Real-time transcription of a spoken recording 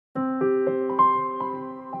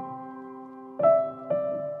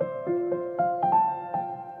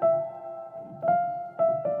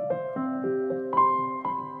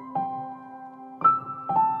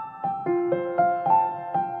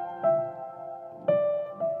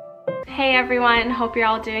Hey everyone, hope you're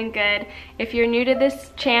all doing good. If you're new to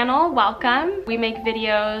this channel, welcome. We make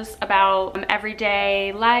videos about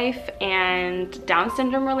everyday life and Down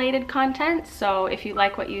syndrome related content. So if you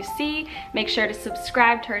like what you see, make sure to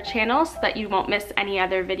subscribe to our channel so that you won't miss any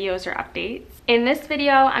other videos or updates. In this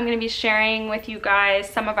video, I'm going to be sharing with you guys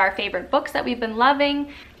some of our favorite books that we've been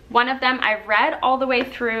loving. One of them I've read all the way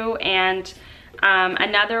through, and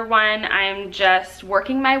another one I'm just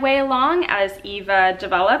working my way along as Eva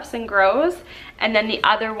develops and grows. And then the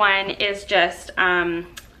other one is just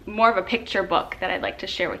more of a picture book that I'd like to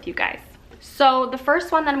share with you guys. So the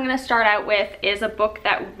first one that I'm going to start out with is a book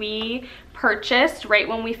that we purchased right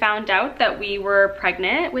when we found out that we were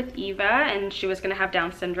pregnant with Eva and she was going to have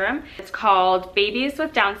Down syndrome. It's called Babies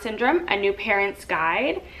with Down Syndrome, A New Parent's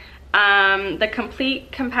Guide. The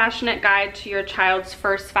complete compassionate guide to your child's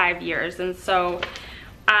first 5 years. And so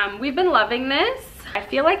we've been loving this. I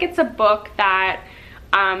feel like it's a book that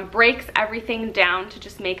breaks everything down to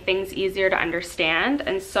just make things easier to understand.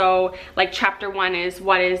 And so like chapter 1 is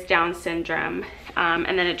what is Down syndrome,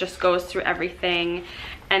 and then it just goes through everything.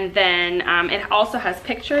 And then it also has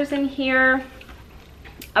pictures in here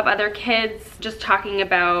of other kids just talking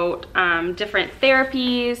about different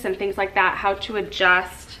therapies and things like that, how to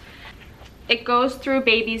adjust. It goes through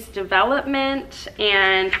baby's development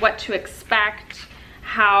and what to expect,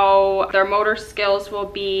 how their motor skills will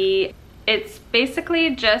be. It's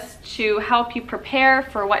basically just to help you prepare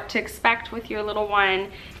for what to expect with your little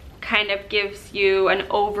one, kind of gives you an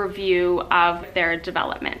overview of their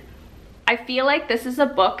development. I feel like this is a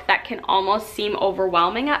book that can almost seem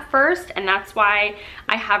overwhelming at first, and that's why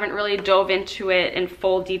I haven't really dove into it in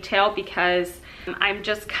full detail, because I'm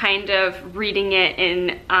just kind of reading it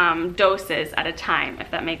in doses at a time, if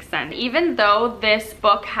that makes sense. Even though this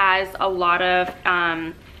book has a lot of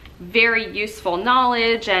very useful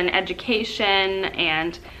knowledge and education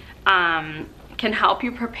and can help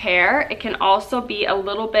you prepare, it can also be a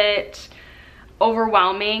little bit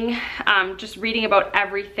overwhelming, just reading about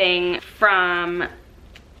everything from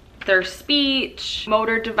their speech,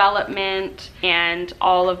 motor development, and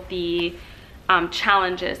all of the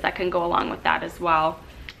challenges that can go along with that as well.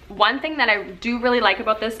 One thing that I do really like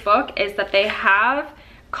about this book is that they have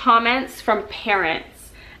comments from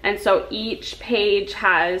parents. And so each page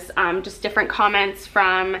has just different comments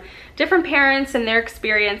from different parents and their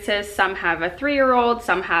experiences. Some have a 3-year-old,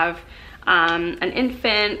 some have an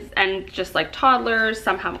infant and just like toddlers,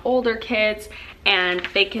 some have older kids, and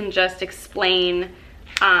they can just explain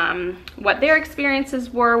what their experiences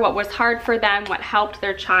were, what was hard for them, what helped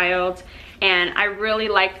their child. And I really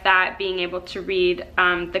like that, being able to read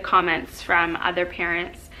the comments from other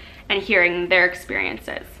parents and hearing their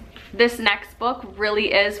experiences. This next book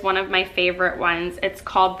really is one of my favorite ones. It's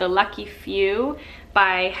called The Lucky Few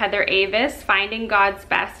by Heather Avis, Finding God's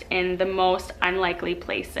Best in the Most Unlikely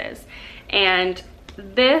Places. And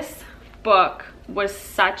this book was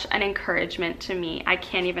such an encouragement to me. I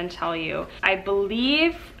can't even tell you. I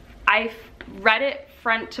believe I read it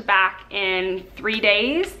front to back in 3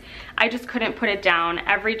 days. I just couldn't put it down.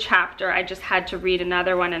 Every chapter I just had to read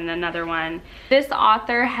another one and another one. This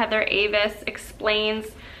author, Heather Avis, explains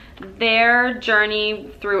their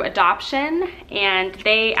journey through adoption, and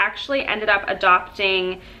they actually ended up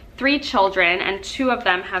adopting 3 children, and 2 of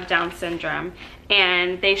them have Down syndrome.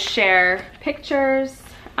 And they share pictures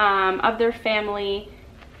of their family,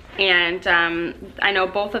 and I know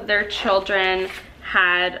both of their children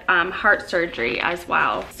had heart surgery as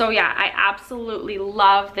well. So yeah, I absolutely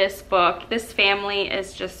love this book. This family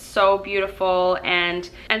is just so beautiful and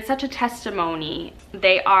such a testimony.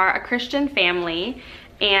 They are a Christian family,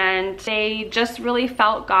 and they just really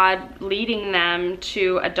felt God leading them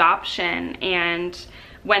to adoption. And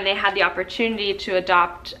when they had the opportunity to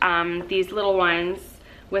adopt these little ones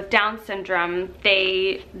with Down syndrome,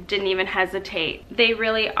 they didn't even hesitate. They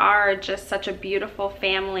really are just such a beautiful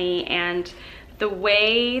family, and the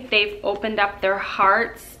way they've opened up their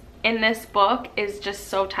hearts in this book is just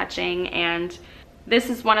so touching. And this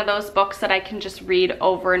is one of those books that I can just read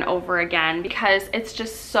over and over again because it's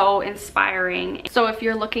just so inspiring. So if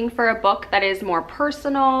you're looking for a book that is more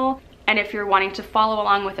personal, and if you're wanting to follow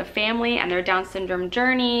along with a family and their Down syndrome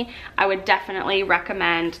journey, I would definitely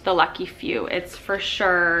recommend The Lucky Few. It's for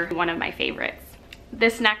sure one of my favorites.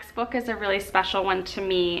 This next book is a really special one to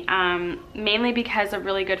me, mainly because a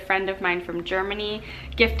really good friend of mine from Germany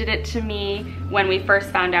gifted it to me when we first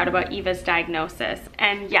found out about Eva's diagnosis.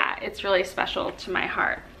 And yeah, it's really special to my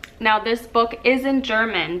heart. Now this book is in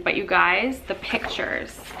German, but you guys, the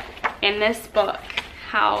pictures in this book,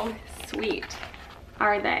 how sweet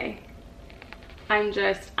are they?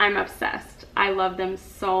 I'm obsessed. I love them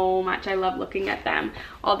so much. I love looking at them.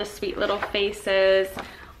 All the sweet little faces,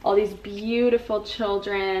 all these beautiful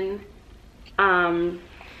children.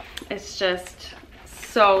 It's just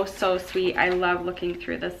so, so sweet. I love looking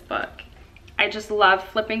through this book. I just love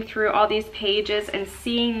flipping through all these pages and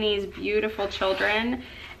seeing these beautiful children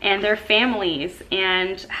and their families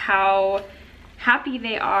and how happy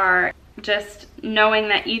they are. Just knowing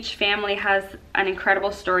that each family has an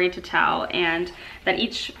incredible story to tell and that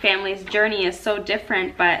each family's journey is so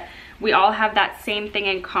different, but we all have that same thing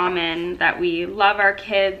in common, that we love our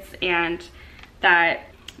kids and that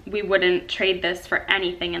we wouldn't trade this for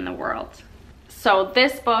anything in the world. So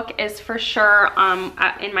this book is for sure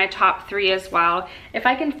in my top 3 as well. If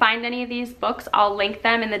I can find any of these books, I'll link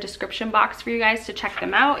them in the description box for you guys to check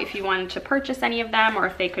them out if you wanted to purchase any of them or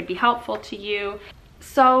if they could be helpful to you.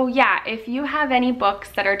 So yeah, if you have any books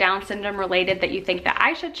that are Down syndrome related that you think that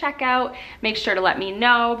I should check out, make sure to let me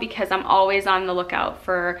know, because I'm always on the lookout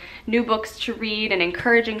for new books to read and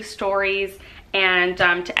encouraging stories, and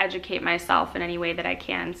to educate myself in any way that I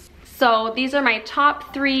can. So these are my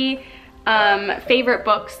top 3 favorite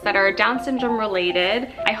books that are Down syndrome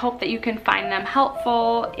related. I hope that you can find them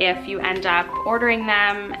helpful if you end up ordering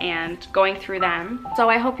them and going through them. So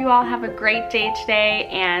I hope you all have a great day today,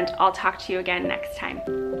 and I'll talk to you again next time.